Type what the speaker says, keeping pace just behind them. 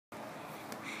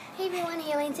Hey everyone,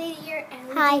 Haley Sadie here, and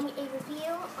we're Hi. doing a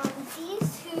review on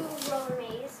these two roller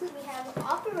maze. We have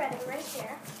Operetta right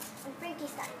here and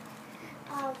Frankenstein.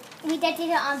 We did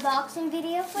an unboxing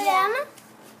video for Yeah. them.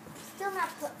 Still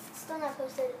not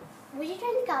posted. Were you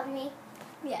trying to copy me?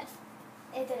 Yes.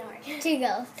 It didn't work. Two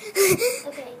girls.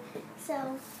 Okay,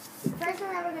 so the first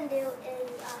one that we're going to do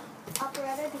is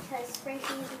Operetta because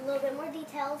Frankie's a little bit more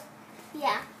detailed.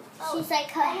 Yeah. She's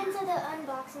like Right into the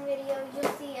unboxing video,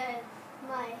 you'll see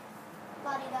my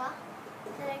body doll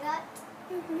that I got.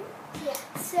 Yeah.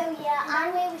 So yeah,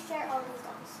 on the way we share all these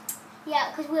dolls. Yeah,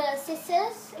 because we're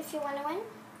sisters, if you're wondering.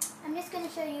 I'm just going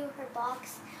to show you her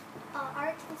box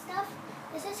art and stuff.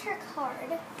 This is her card. I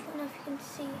don't know if you can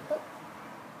see. Oh.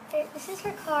 Here, this is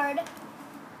her card.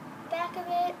 Back of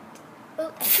it.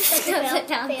 Oh, Sit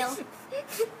down. Fail.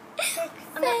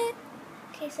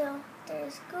 Okay, so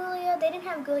there's Gulia. They didn't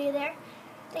have Gulia there.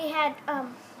 They had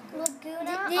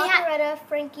Laguna, Operetta,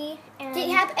 Frankie, and They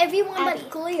have everyone Abby.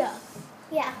 but Glia.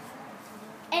 Yeah.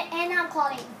 And I'm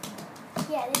calling.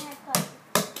 Yeah, they didn't have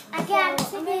Claudia. I can't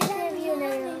So, I'm going to give you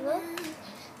another look.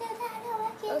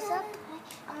 Close up.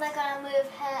 I'm not going to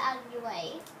move her out of your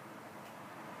way.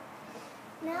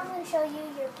 Now I'm going to show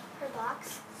you her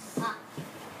box.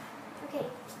 Okay,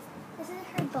 this is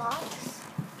her box.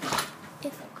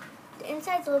 The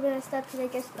inside's a little bit messed up because I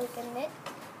just opened it.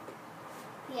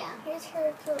 Yeah. Here's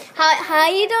her little How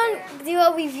you don't do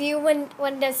a review when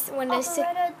there's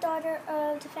Operetta, daughter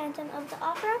of the Phantom of the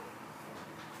Opera.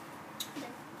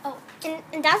 Oh,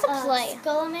 and that's a play.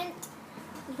 Skullament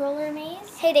roller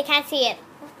maze. Hey, they can't see it.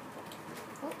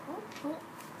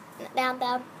 Down.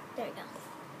 There we go.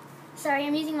 Sorry,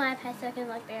 I'm using my iPad so I can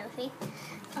look barely see.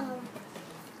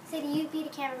 Sadie, you be the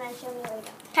cameraman. Show me where we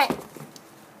go. Okay.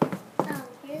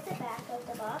 Here's the back of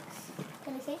the box.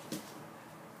 Can you see?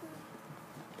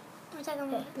 One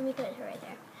second. Okay, let me put it right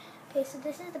there. Okay, so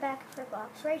this is the back of her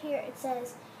box. Right here it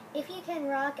says, "If you can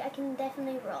rock, I can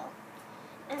definitely roll."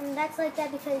 And that's like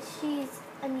that because she's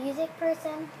a music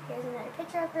person. Here's another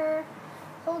picture of her.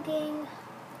 Whole gang,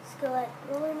 Skillet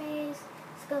roller maze,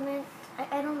 Skullment.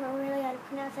 I don't know really how to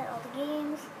pronounce that. All the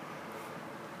games.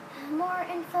 More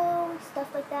info,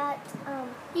 stuff like that.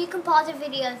 You can pause the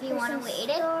video if you There's want to some read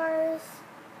it. stars.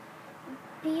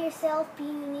 Be yourself, be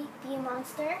unique, be a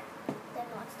monster. Then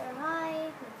Monster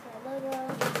High, that's our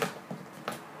logo.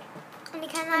 And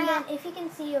And then if you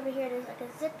can see over here, there's like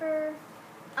a zipper.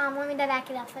 let me back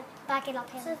it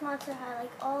up. This is Monster High,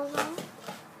 like all of them.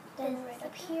 Then right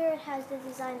up here, it has the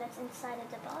design that's inside of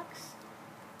the box.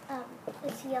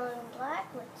 It's yellow and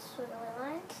black with squiggly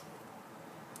lines.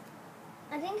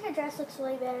 I think her dress looks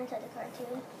way better inside the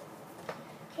cartoon.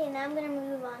 Okay, now I'm going to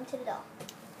move on to the doll.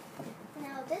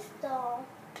 Now this doll,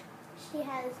 she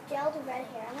has gelled red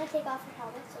hair. I'm going to take off her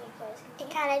helmet so you guys can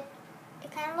see.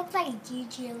 It kind of looks like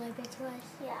Gigi a little bit to us.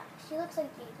 Yeah, she looks like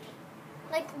Gigi.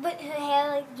 But her hair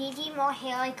like Gigi,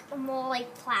 more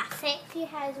like plastic. She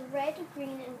has red,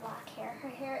 green, and black hair. Her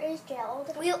hair is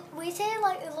gelled. We say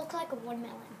it looked like a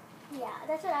watermelon. Yeah,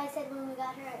 that's what I said when we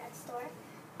got her at that store.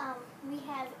 We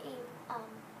have a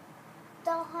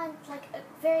doll hunt, like a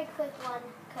very quick one,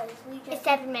 because we just... It's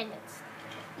 7 minutes.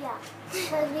 Yeah,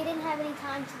 because we didn't have any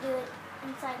time to do it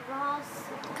inside Ross.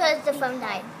 Because the phone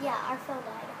died. Yeah, our phone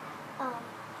died.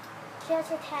 She has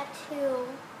her tattoo,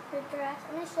 her dress.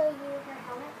 I'm going to show you her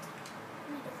helmet.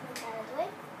 Let me just move that out of the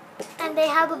way. And they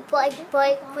have a bright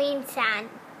green sand.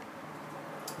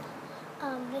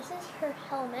 This is her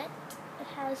helmet. It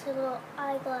has her little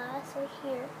eyeglass right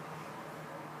here.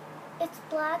 It's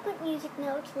black with music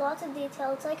notes, lots of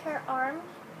detail. It's like her arm.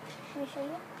 Let me show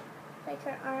you. Like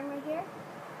her arm right here.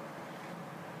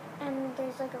 And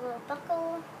there's like a little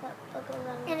buckle that buckles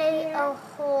on And here. then a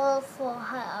hole for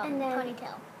her And then-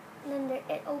 ponytail. And then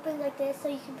it opens like this so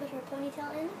you can put her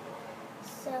ponytail in.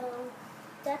 So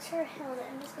that's her helmet.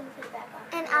 I'm just going to put it back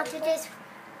on. And after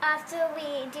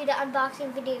we do the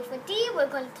unboxing video for D, we're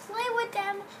going to play with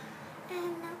them.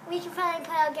 And we can probably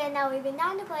play again now. We've been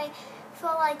down to play for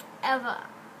like ever.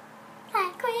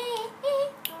 Like we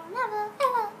will never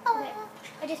ever. Okay,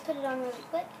 I just put it on really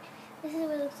quick. This is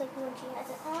what it looks like when she has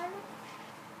it on.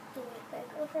 Give me a quick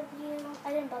overview.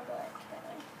 I didn't buckle it, by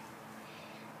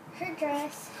the way. Her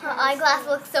dress. Her has eyeglass a-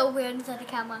 looks so weird inside the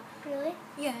camera. Really?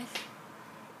 Yes.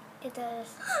 It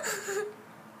does.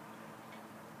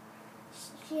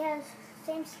 She has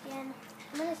same skin.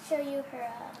 I'm going to show you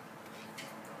her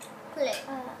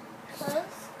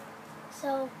clothes.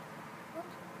 So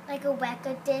Like a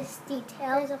record disc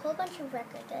detail. there's a whole bunch of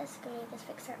record discs. Let me just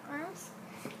fix her arms.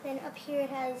 Then up here it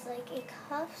has like a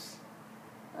cuffs,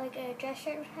 like a dress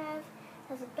shirt would have.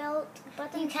 Has a belt,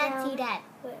 button You can't down see that.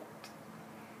 with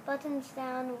buttons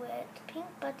down with pink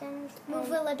buttons. Move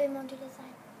a little bit more to the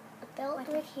side. A belt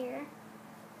right here.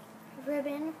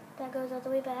 Ribbon that goes all the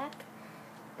way back.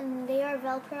 And they are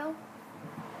Velcro.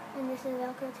 And this is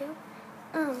Velcro too.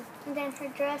 And then her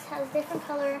dress has different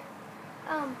color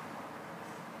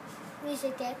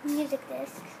Music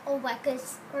discs. or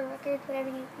records. Or records, whatever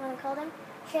you want to call them.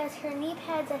 She has her knee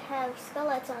pads that have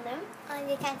skeletons on them.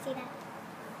 You can't see that.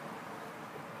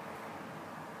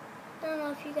 I don't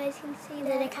know if you guys can see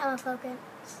They're the that. camera focus.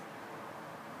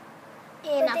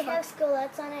 But they have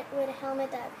skeletons on it with a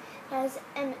helmet that has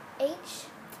an H.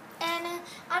 And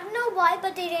I don't know why,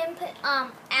 but they didn't put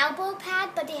elbow pad,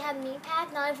 but they have knee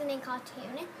pad. Not even in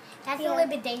cartoon. That's a little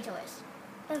bit dangerous.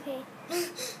 Okay.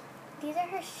 These are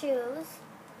her shoes.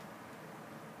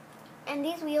 And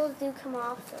these wheels do come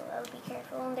off, so I'll be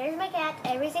careful. And there's my cat,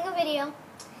 every single video.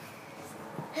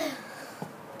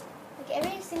 Like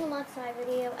every single Monster High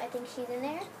video, I think she's in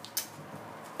there.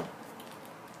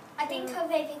 I think her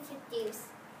baby's confused.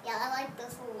 Yeah, I like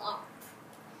this a lot.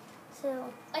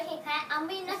 So, Okay, I'm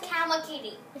being the camera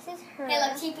kitty. this is her. Hey,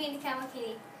 look, she's being the camera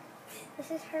kitty.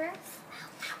 This is her.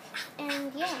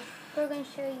 And yeah, we're going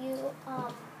to show you,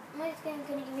 I'm just going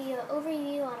to give you an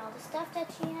overview on all the stuff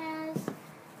that she has.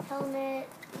 Helmet.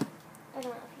 I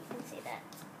don't know if you can see that.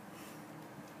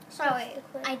 Sorry,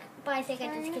 But I think I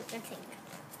just skipped your thing.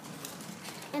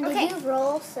 And they do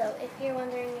roll, so if you're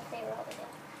wondering if they roll, they do.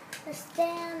 The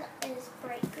stand is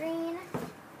bright green.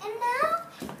 And now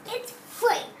it's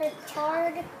free. Her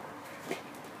card.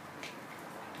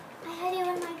 I had it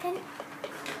on my pen.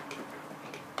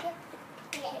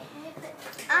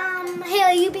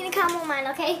 Haley, you be the cameraman,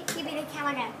 okay? You be the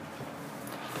cameraman.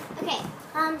 Okay.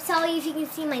 Sorry if you can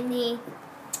see my knee.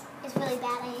 It's really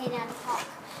bad. I hate how to talk.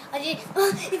 I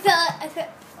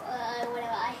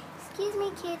whatever. Excuse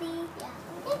me, kitty. Yeah.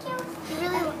 Thank you.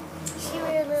 She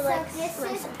really likes this my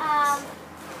is socks.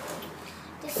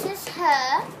 this is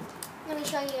her. Let me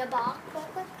show you a box real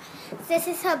quick. This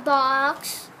is her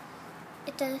box.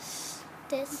 It does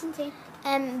this.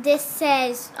 And this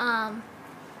says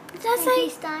what's that say?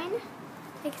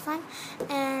 Frankenstein.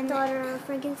 And Daughter of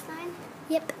Frankenstein.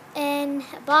 yep. And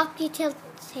box details,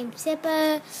 same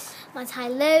zipper, Monster High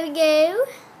logo,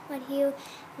 right here,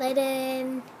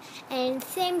 letter, and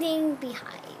same thing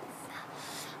behind.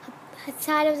 Her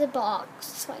side of the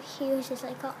box, right here, is just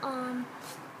like a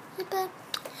zipper.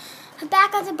 Her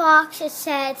back of the box, it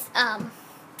says what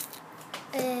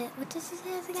does it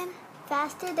say again?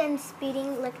 Faster than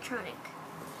speeding electronic.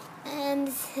 And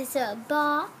this is a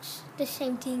box, the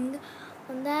same thing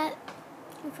on that.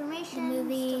 Information.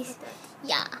 Movies. Stuff like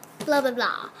Yeah, blah blah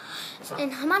blah.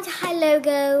 And her Monster High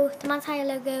logo, the Monster High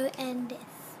logo, and this,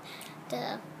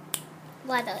 the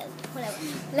whatever.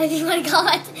 Let's see what I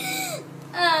got.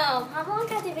 Oh, how long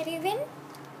has the video been?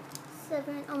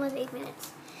 7, almost 8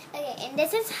 minutes. Okay, and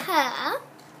this is her.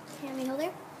 Can you hold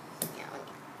her? Yeah,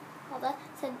 hold her.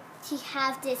 So she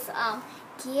has this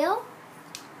gear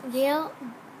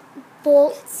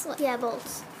bolts. Yeah,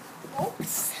 bolts.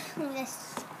 And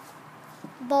this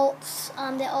bolts.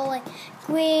 They're all like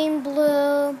green,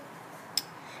 blue,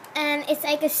 and it's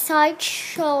like a side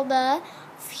shoulder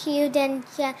here. Then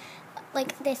yeah,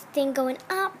 like this thing going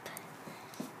up.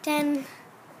 Then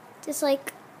there's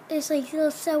like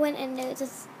little sewing, and there's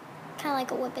just kind of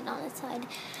like a whipping on the side.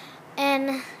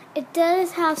 And it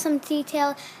does have some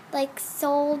detail, like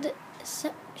sewed.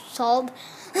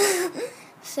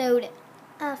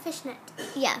 Fishnet.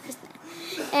 Yeah, fishnet.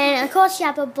 And of course, she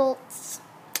has her bolts.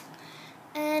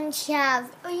 And she has.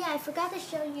 Oh yeah, I forgot to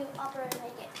show you operator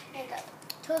makeup.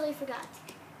 Totally forgot.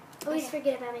 Always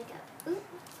forget about makeup. Ooh.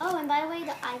 Oh, and by the way,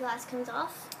 the eyeglass comes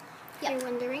off. If you're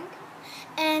wondering.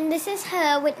 And this is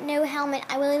her with no helmet.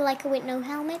 I really like her with no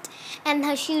helmet. And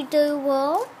her shoe do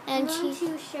roll. And I'm going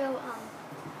to show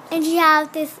and she has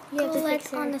this You have to collet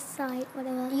fix her. on the side,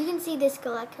 whatever. You can see this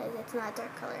Galette because it's not a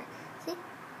dark color. See?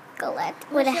 Collet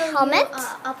I'm with a gonna show helmet. You,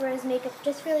 opera's makeup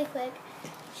just really quick.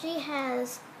 She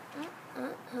has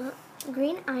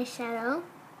green eyeshadow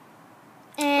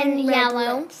and red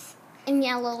yellow. lips. And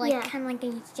yellow, like Yeah. kind of like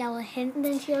a yellow hint. And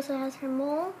then she also has her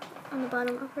mole on the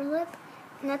bottom of her lip.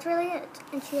 And that's really it.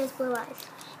 And she has blue eyes.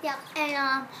 Yeah,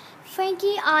 and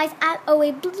Frankie eyes are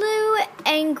always blue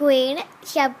and green.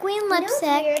 She have green You know what's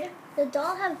lipstick. weird? The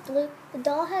doll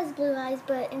has blue eyes,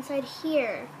 but inside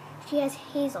here she has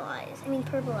hazel eyes. I mean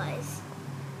purple eyes.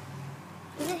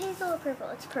 Is it hazel or purple?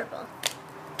 It's purple.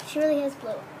 She really has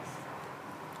blue eyes.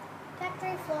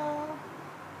 Factory flaw.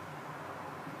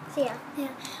 So yeah.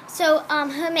 So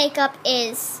her makeup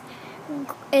is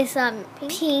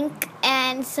pink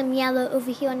and some yellow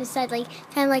over here on the side, like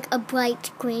kind of like a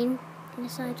bright green on the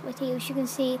sides right here, as you can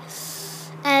see.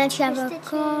 And she has a Stitching.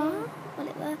 car,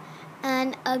 whatever,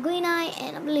 and a green eye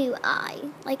and a blue eye,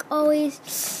 like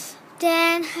always.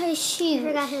 Then her shoes. I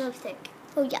forgot her lipstick.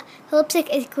 Oh yeah, her lipstick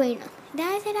is green. Did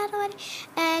I say that already?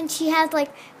 And she has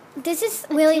like, this is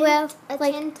really rare. A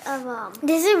Like, tint of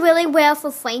this is really rare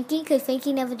for Frankie because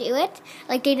Frankie never do it.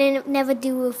 Like they didn't never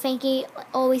do with Frankie.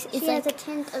 Always it's she like has a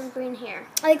tint of green hair.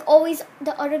 like always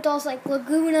the other dolls like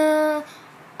Laguna,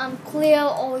 clear,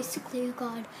 always clear.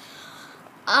 God.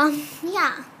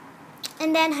 Yeah.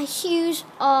 And then her shoes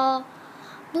are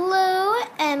blue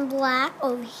and black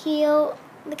over here.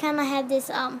 They kind of have this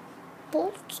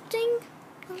bolt thing.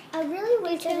 I really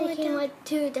wish Did you that like they came that? with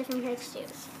 2 different pairs of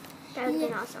shoes. That would have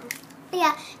been awesome.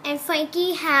 Yeah, and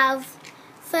Frankie have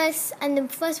first, and the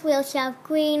first wheel she have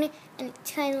green, and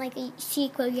it's kind of like a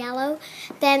sequel yellow.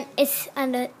 Then it's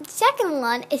on the second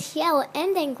one, it's yellow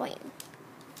and then green.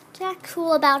 So that's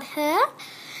cool about her.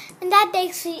 And that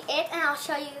basically it, and I'll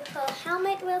show you her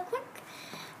helmet real quick.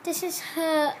 This is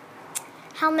her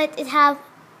helmet. It have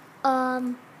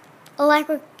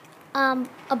electric,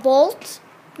 a bolt.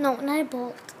 No, not a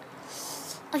bolt.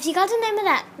 I forgot the name of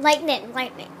that. Lightning.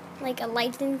 Like a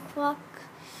lightning clock.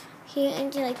 Here,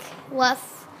 and she like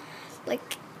rough,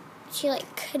 like she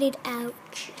like cut it out.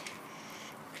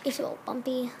 It's a little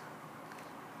bumpy.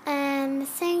 And the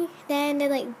thing, then the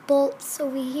like bolts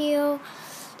over here,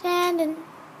 and then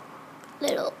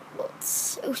little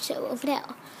bolts also over there.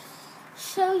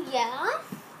 So yeah,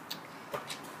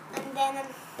 and then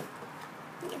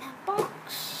we can have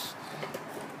box.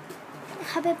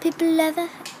 How about paper leather?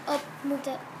 Oh, move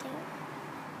that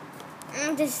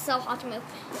thing. This is so hard to move.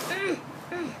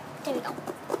 There we go.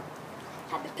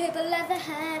 Have a paper leather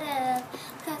hat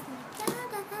up.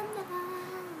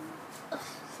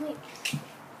 Sweet.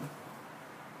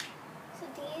 So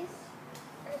these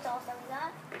are the dolls that we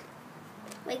got.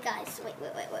 Wait, guys. Wait.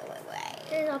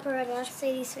 Here's Operetta.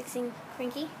 Sadie's fixing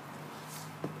Frankie.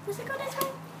 Does it go this way?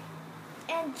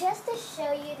 And just to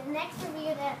show you, the next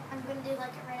review that I'm going to do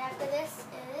like right after this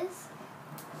is...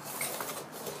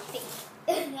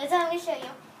 That's all I'm going to show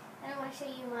you. I don't want to show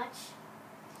you much.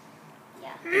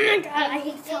 Yeah. Oh my God, I And we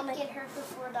hate did helmet. get her for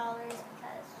 $4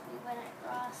 because we went at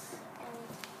Ross and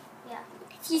yeah.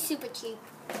 She's super cheap.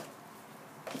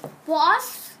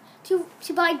 Ross, to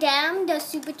buy them, they're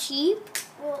super cheap.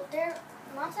 Well,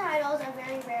 Monster High dolls are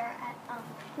very rare at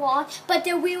Ross, but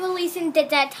they're re-releasing that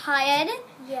tired.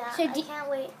 yeah. So I can't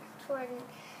wait for it.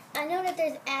 I know that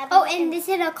there's Abby. Oh, and this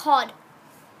is a card.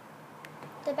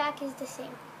 the back is the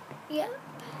same. Yeah.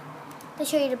 I'll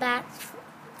show you the back.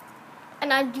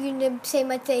 And I'm doing the same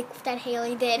mistake that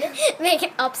Haley did. Make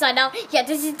it upside down. Yeah,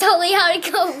 this is totally how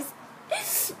it goes.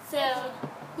 So,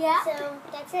 yeah. So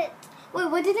that's it. Wait,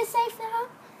 what did it say for her? It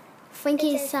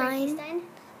Frankie's says sign. Frankenstein,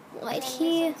 Right and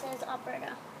here. This one says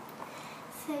Operetta.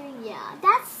 So, yeah.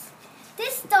 That's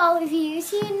this doll review.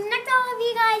 See you in the next doll review.